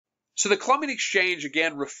So the Columbian Exchange,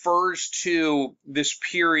 again, refers to this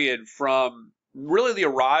period from really the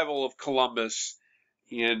arrival of Columbus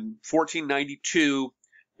in 1492,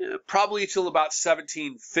 probably till about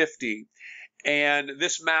 1750. And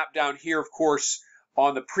this map down here, of course,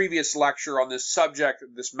 on the previous lecture on this subject,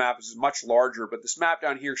 this map is much larger, but this map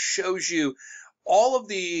down here shows you all of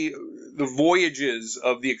the voyages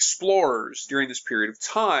of the explorers during this period of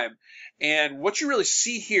time. And what you really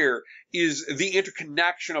see here is the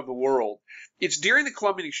interconnection of the world. It's during the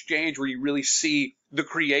Columbian Exchange where you really see the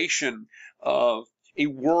creation of a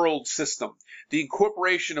world system, the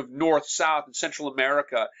incorporation of North, South, and Central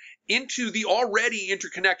America into the already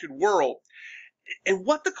interconnected world. And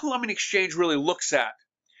what the Columbian Exchange really looks at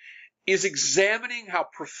is examining how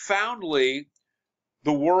profoundly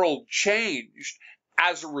the world changed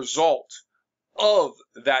as a result of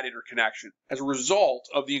that interconnection, as a result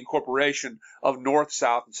of the incorporation of North,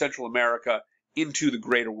 South, and Central America into the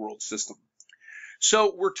greater world system.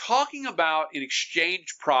 So we're talking about an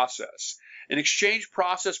exchange process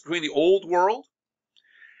between the old world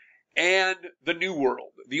and the new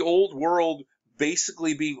world. The old world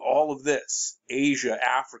basically being all of this: Asia,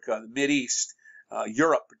 Africa, the Mideast,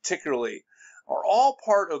 Europe particularly, are all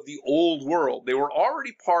part of the old world. They were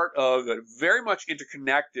already part of a very much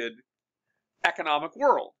interconnected economic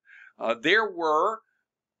world. There were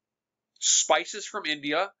spices from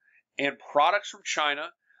India and products from China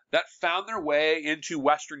that found their way into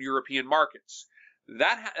Western European markets.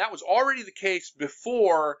 That was already the case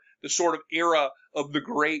before the sort of era of the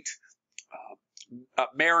great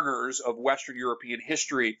mariners of Western European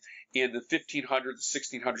history in the 1500s,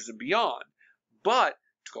 1600s, and beyond. But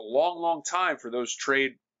took a long, long time for those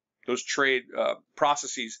trade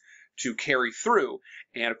processes to carry through.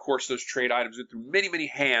 And of course, those trade items went through many, many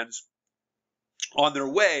hands on their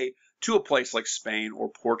way to a place like Spain or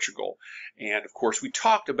Portugal. And of course, we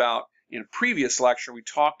talked about in a previous lecture, we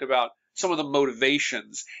talked about some of the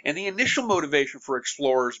motivations, and the initial motivation for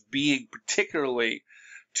explorers being particularly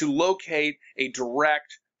to locate a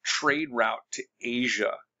direct trade route to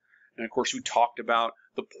Asia. And of course, we talked about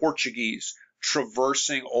the Portuguese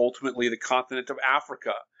traversing ultimately the continent of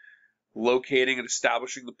Africa, locating and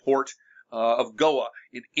establishing the port of Goa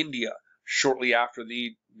in India shortly after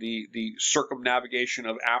the circumnavigation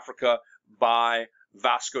of Africa by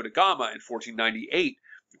Vasco da Gama in 1498.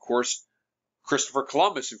 Of course, Christopher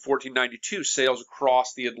Columbus in 1492 sails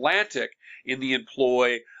across the Atlantic in the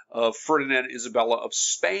employ of Ferdinand and Isabella of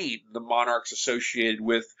Spain, the monarchs associated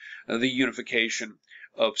with the unification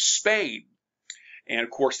of Spain. And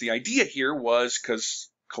of course, the idea here was, because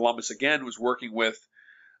Columbus again was working with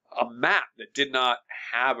a map that did not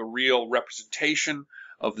have a real representation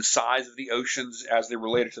of the size of the oceans as they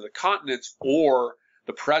related to the continents or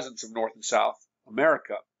the presence of North and South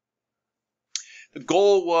America. The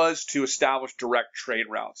goal was to establish direct trade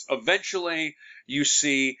routes. Eventually, you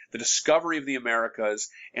see the discovery of the Americas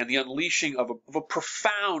and the unleashing of a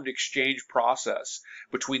profound exchange process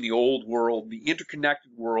between the old world, the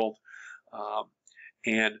interconnected world,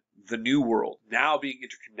 and the new world, now being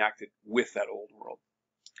interconnected with that old world.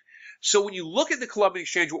 So when you look at the Columbian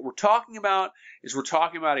Exchange, what we're talking about is we're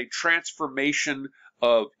talking about a transformation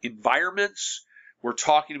of environments. We're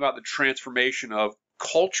talking about the transformation of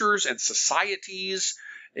cultures and societies,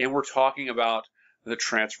 and we're talking about the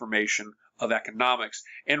transformation of economics,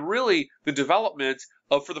 and really the development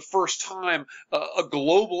of, for the first time, a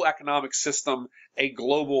global economic system, a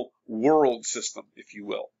global world system, if you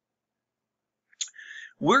will.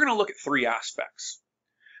 We're going to look at three aspects.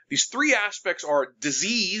 These three aspects are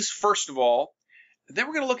disease, first of all, and then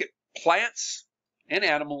we're going to look at plants and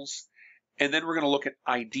animals, and then we're going to look at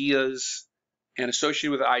ideas, and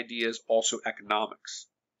associated with ideas, also economics.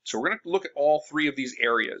 So we're going to look at all three of these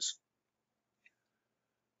areas.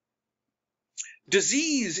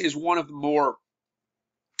 Disease is one of the more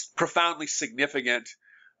profoundly significant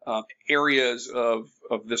areas of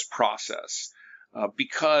this process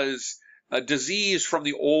because disease from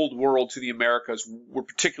the old world to the Americas were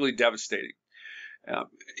particularly devastating.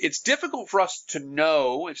 It's difficult for us to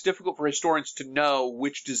know, it's difficult for historians to know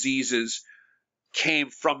which diseases came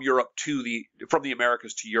from Europe from the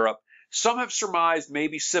Americas to Europe. Some have surmised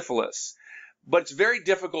maybe syphilis, but it's very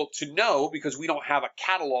difficult to know because we don't have a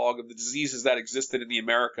catalog of the diseases that existed in the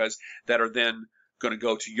Americas that are then going to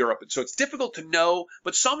go to Europe. And so it's difficult to know,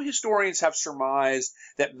 but some historians have surmised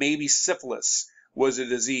that maybe syphilis was a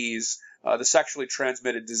disease, the sexually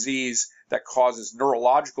transmitted disease that causes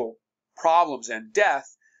neurological problems and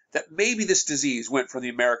death, that maybe this disease went from the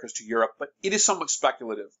Americas to Europe, but it is somewhat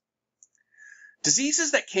speculative.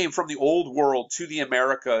 Diseases that came from the old world to the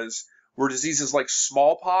Americas were diseases like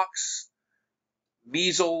smallpox,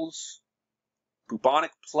 measles,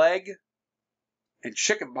 bubonic plague, and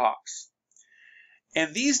chickenpox.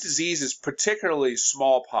 And these diseases, particularly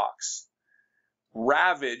smallpox,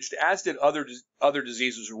 ravaged, as did other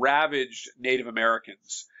diseases, ravaged Native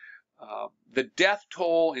Americans. The death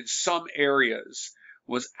toll in some areas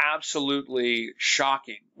was absolutely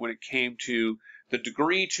shocking when it came to the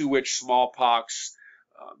degree to which smallpox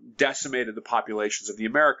decimated the populations of the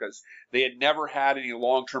Americas. They had never had any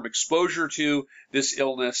long-term exposure to this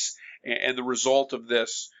illness, and the result of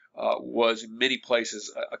this was, in many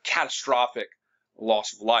places, a catastrophic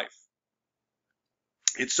loss of life.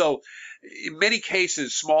 And so, in many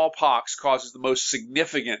cases, smallpox causes the most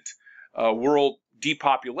significant world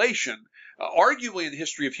depopulation, arguably in the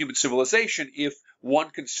history of human civilization, if one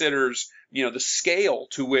considers, the scale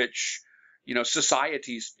to which,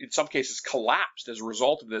 societies in some cases collapsed as a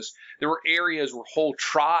result of this. There were areas where whole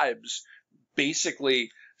tribes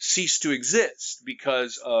basically ceased to exist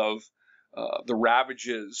because of the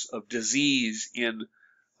ravages of disease in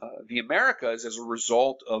the Americas as a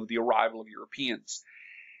result of the arrival of Europeans.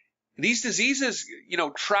 These diseases,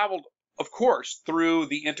 traveled, of course, through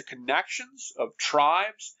the interconnections of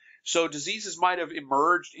tribes. So diseases might have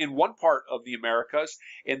emerged in one part of the Americas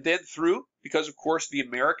and then through, because of course the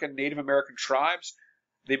Native American tribes,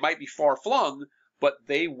 they might be far flung, but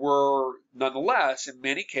they were nonetheless, in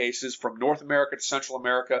many cases, from North America to Central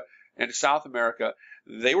America and to South America,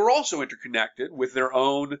 they were also interconnected with their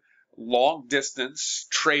own long distance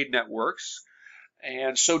trade networks.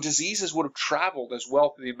 And so diseases would have traveled as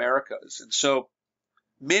well through the Americas. And so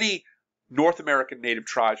many North American native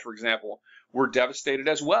tribes, for example, were devastated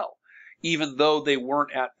as well, even though they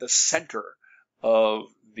weren't at the center of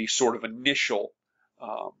the sort of initial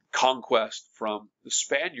conquest from the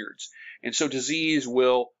Spaniards. And so disease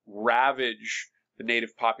will ravage the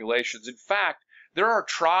native populations. In fact, there are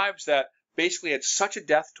tribes that basically had such a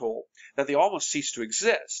death toll that they almost ceased to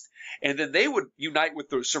exist. And then they would unite with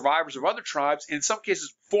the survivors of other tribes, and in some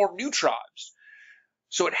cases form new tribes.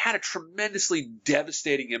 So it had a tremendously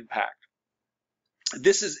devastating impact.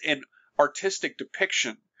 This is an artistic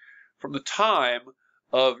depiction from the time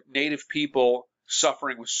of native people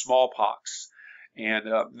suffering with smallpox. And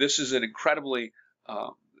this is an incredibly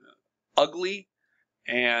ugly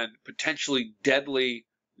and potentially deadly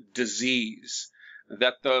disease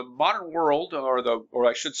that the modern world, or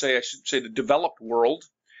I should say the developed world,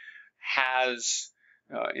 has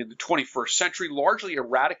in the 21st century largely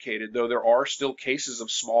eradicated, though there are still cases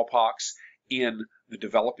of smallpox in the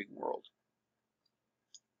developing world.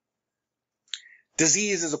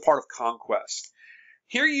 Disease is a part of conquest.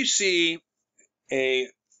 Here you see a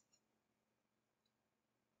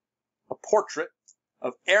portrait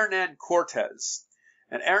of Hernan Cortes.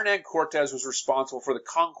 And Hernan Cortes was responsible for the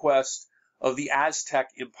conquest of the Aztec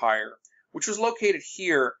Empire, which was located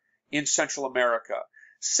here in Central America,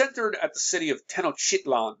 centered at the city of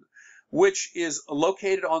Tenochtitlan, which is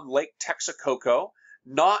located on Lake Texcoco,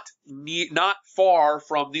 not far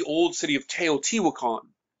from the old city of Teotihuacan.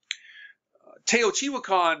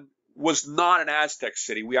 Teotihuacan was not an Aztec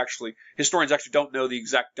city. Historians actually don't know the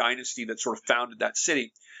exact dynasty that sort of founded that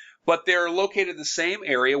city, but they're located in the same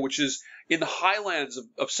area, which is in the highlands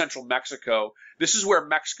of central Mexico. This is where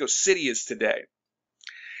Mexico City is today.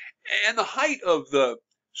 And the height of the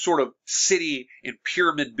sort of city and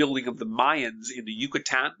pyramid building of the Mayans in the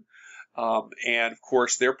Yucatan, and of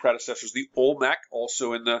course their predecessors, the Olmec,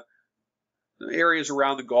 also in the areas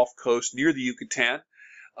around the Gulf Coast near the Yucatan.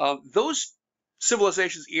 Those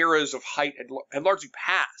civilizations' eras of height had largely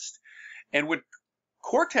passed. And when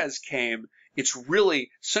Cortes came,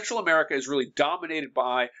 Central America is really dominated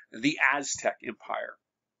by the Aztec Empire.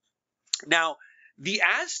 Now, the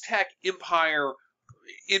Aztec Empire,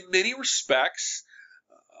 in many respects,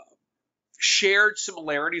 shared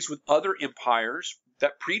similarities with other empires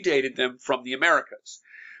that predated them from the Americas.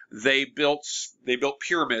 They built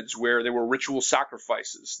pyramids where there were ritual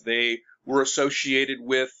sacrifices. They were associated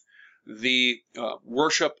with the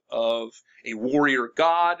worship of a warrior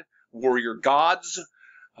gods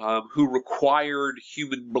who required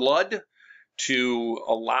human blood to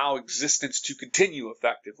allow existence to continue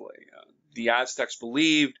effectively. The Aztecs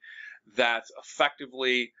believed that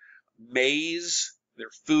effectively maize, their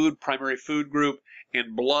primary food group,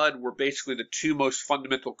 and blood were basically the two most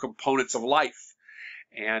fundamental components of life.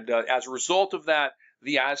 And as a result of that,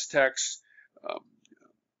 the Aztecs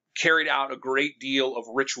carried out a great deal of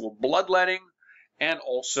ritual bloodletting and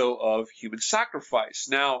also of human sacrifice.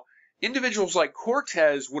 Now, individuals like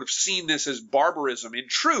Cortes would have seen this as barbarism. In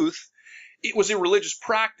truth, it was a religious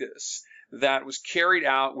practice that was carried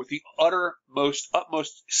out with the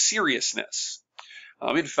utmost seriousness.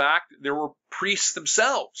 In fact, there were priests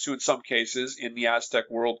themselves who, in some cases in the Aztec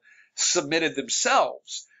world, submitted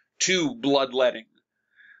themselves to bloodletting.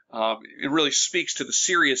 It really speaks to the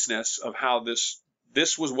seriousness of how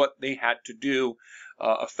this was what they had to do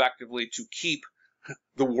effectively to keep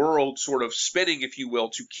the world sort of spinning, if you will,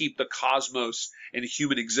 to keep the cosmos and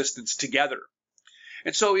human existence together.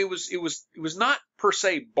 And so it was not per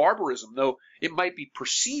se barbarism, though it might be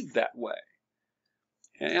perceived that way.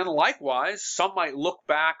 And likewise, some might look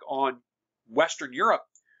back on Western Europe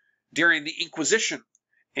during the Inquisition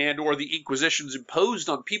and or the Inquisitions imposed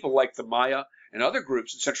on people like the Maya and other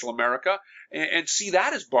groups in Central America and see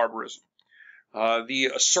that as barbarism.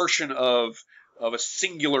 The assertion of a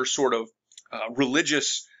singular sort of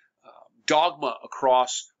religious dogma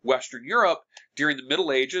across Western Europe during the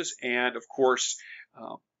Middle Ages, and of course,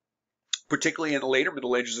 particularly in the later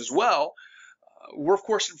Middle Ages as well, were of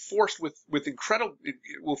course enforced with incredible,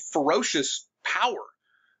 ferocious power,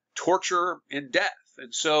 torture, and death.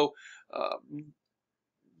 And so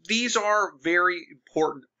these are very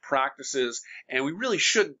important practices, and we really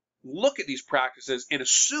shouldn't look at these practices and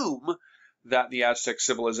assume that the Aztec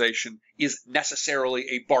civilization is necessarily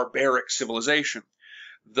a barbaric civilization,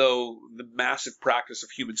 though the massive practice of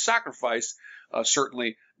human sacrifice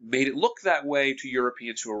certainly made it look that way to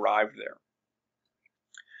Europeans who arrived there.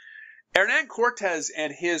 Hernán Cortés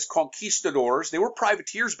and his conquistadors, they were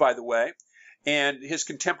privateers, by the way, and his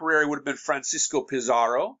contemporary would have been Francisco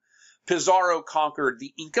Pizarro. Pizarro conquered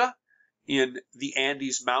the Inca in the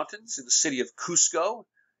Andes Mountains in the city of Cusco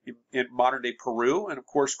in modern-day Peru. And of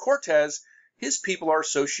course, Cortés, his people are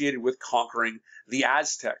associated with conquering the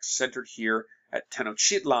Aztecs, centered here at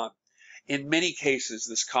Tenochtitlan. In many cases,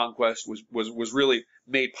 this conquest was really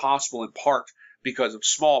made possible in part because of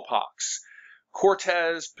smallpox.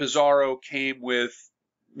 Cortés, Pizarro came with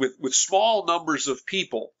small numbers of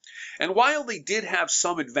people, and while they did have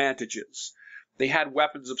some advantages, they had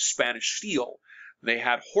weapons of Spanish steel, they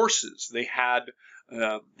had horses, they had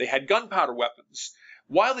gunpowder weapons.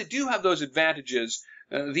 While they do have those advantages,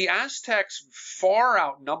 the Aztecs far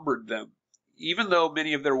outnumbered them. Even though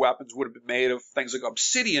many of their weapons would have been made of things like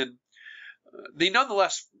obsidian, they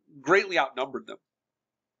nonetheless greatly outnumbered them.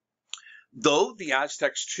 Though the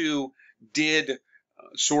Aztecs too did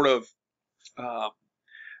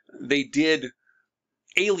they did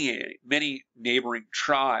alienate many neighboring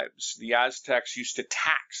tribes. The Aztecs used to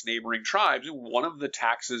tax neighboring tribes, and one of the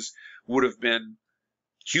taxes would have been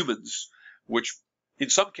humans, which in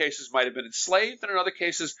some cases might have been enslaved, and in other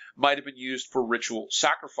cases might have been used for ritual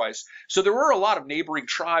sacrifice. So there were a lot of neighboring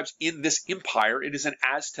tribes in this empire. It is an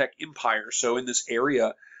Aztec empire, so in this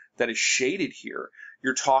area that is shaded here,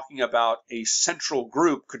 you're talking about a central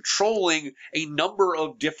group controlling a number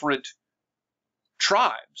of different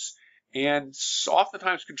tribes, and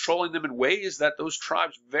oftentimes controlling them in ways that those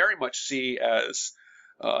tribes very much see as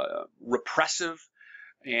repressive,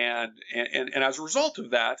 and as a result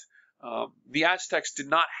of that, the Aztecs did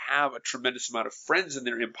not have a tremendous amount of friends in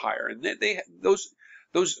their empire, and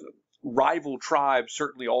those rival tribes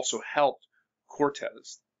certainly also helped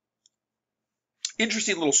Cortés.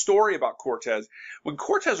 Interesting little story about Cortés. When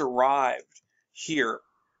Cortés arrived here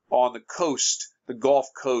on the coast, the Gulf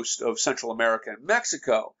Coast of Central America and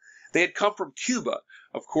Mexico, they had come from Cuba.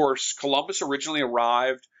 Of course, Columbus originally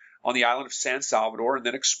arrived on the island of San Salvador and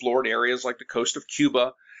then explored areas like the coast of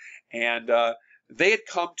Cuba, and they had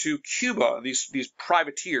come to Cuba, these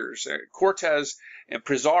privateers. Cortés and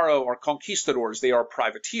Pizarro are conquistadors. They are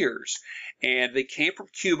privateers. And they came from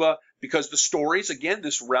Cuba because the stories, again,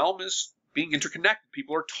 this realm is being interconnected.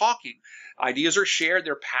 People are talking. Ideas are shared.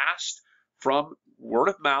 They're passed from word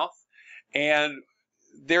of mouth. And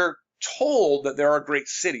they're told that there are great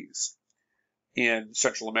cities in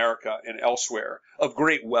Central America and elsewhere of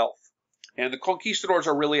great wealth. And the conquistadors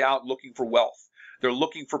are really out looking for wealth. They're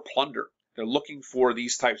looking for plunder. They're looking for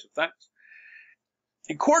these types of things.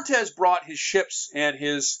 And Cortés brought his ships and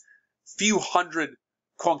his few hundred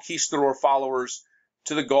conquistador followers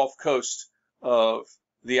to the Gulf Coast of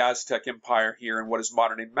the Aztec Empire here in what is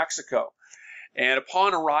modern-day Mexico. And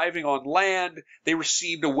upon arriving on land, they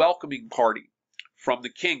received a welcoming party from the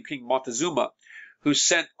king, King Montezuma, who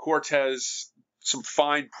sent Cortés some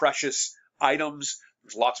fine, precious items.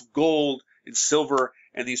 There's lots of gold and silver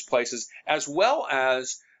in these places, as well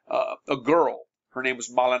as a girl. Her name was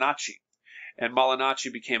Malinachi, and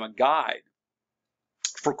Malinachi became a guide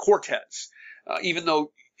for Cortés, even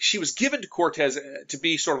though she was given to Cortés to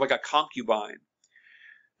be sort of like a concubine.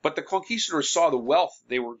 But the conquistadors saw the wealth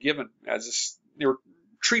they were given they were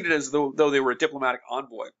treated as though they were a diplomatic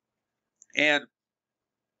envoy, and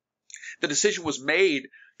the decision was made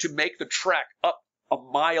to make the trek up a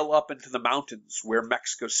mile up into the mountains where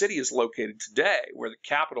Mexico City is located today, where the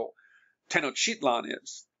capital Tenochtitlan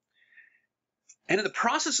is. And in the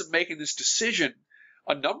process of making this decision,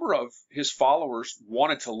 a number of his followers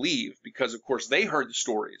wanted to leave because, of course, they heard the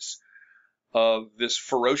stories of this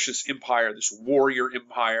ferocious empire, this warrior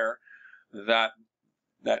empire that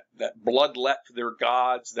bloodlet their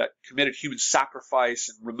gods, that committed human sacrifice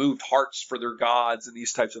and removed hearts for their gods and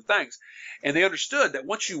these types of things. And they understood that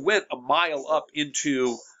once you went a mile up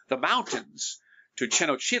into the mountains to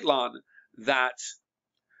Tenochtitlan, that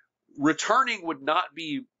returning would not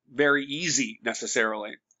be very easy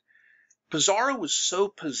necessarily. Pizarro was so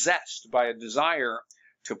possessed by a desire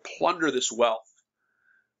to plunder this wealth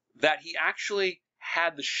that he actually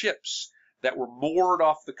had the ships that were moored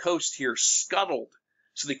off the coast here scuttled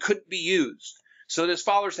so they couldn't be used, so that his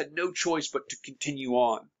followers had no choice but to continue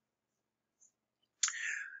on.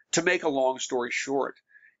 To make a long story short,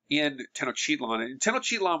 in Tenochtitlan, and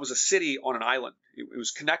Tenochtitlan was a city on an island. It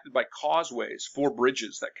was connected by causeways, 4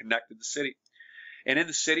 bridges that connected the city. And in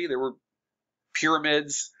the city, there were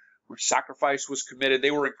pyramids where sacrifice was committed.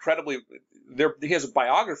 They were incredibly, he has a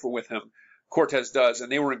biographer with him, Cortez does,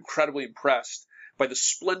 and they were incredibly impressed by the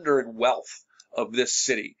splendor and wealth of this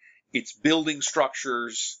city. Its building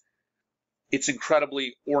structures, its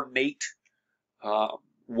incredibly ornate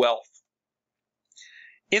wealth.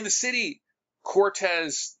 In the city,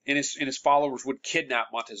 Cortez and his followers would kidnap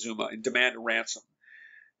Montezuma and demand a ransom.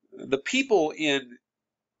 The people in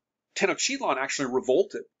Tenochtitlan actually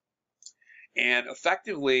revolted, and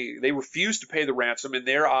effectively they refused to pay the ransom. In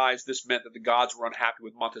their eyes, this meant that the gods were unhappy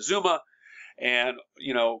with Montezuma, and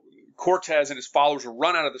Cortez and his followers were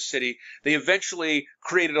run out of the city. They eventually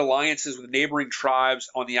created alliances with neighboring tribes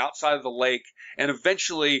on the outside of the lake, and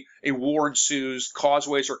eventually a war ensues.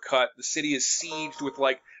 Causeways are cut. The city is sieged with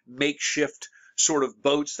like makeshift sort of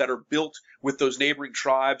boats that are built with those neighboring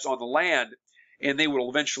tribes on the land, and they will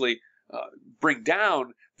eventually bring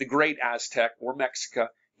down the great Aztec or Mexica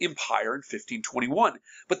Empire in 1521.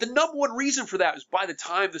 But the number one reason for that is by the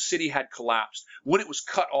time the city had collapsed, when it was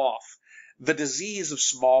cut off, the disease of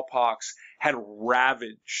smallpox had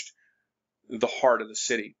ravaged the heart of the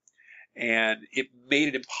city, and it made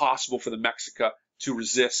it impossible for the Mexica to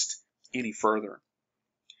resist any further.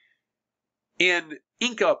 In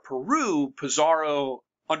Inca Peru, Pizarro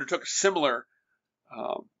undertook a similar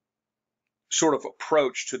sort of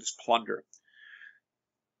approach to this plunder,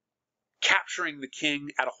 capturing the king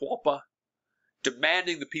Atahualpa,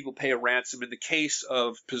 demanding the people pay a ransom. In the case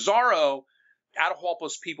of Pizarro,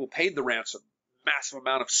 Atahualpa's people paid the ransom, massive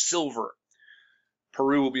amount of silver.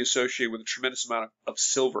 Peru will be associated with a tremendous amount of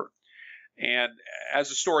silver. And as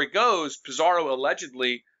the story goes, Pizarro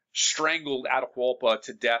allegedly strangled Atahualpa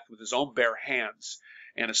to death with his own bare hands,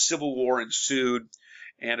 and a civil war ensued.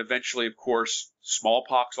 And eventually, of course,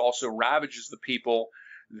 smallpox also ravages the people.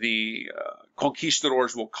 The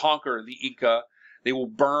conquistadors will conquer the Inca. They will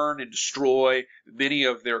burn and destroy many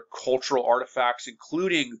of their cultural artifacts,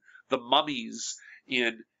 including the mummies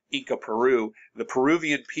in Inca Peru. The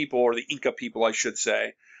Peruvian people, or the Inca people, I should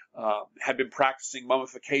say, had been practicing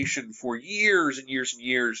mummification for years and years and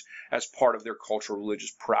years as part of their cultural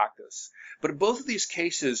religious practice. But in both of these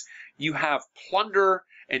cases, you have plunder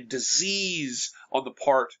and disease on the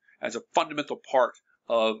part as a fundamental part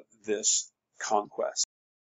of this conquest.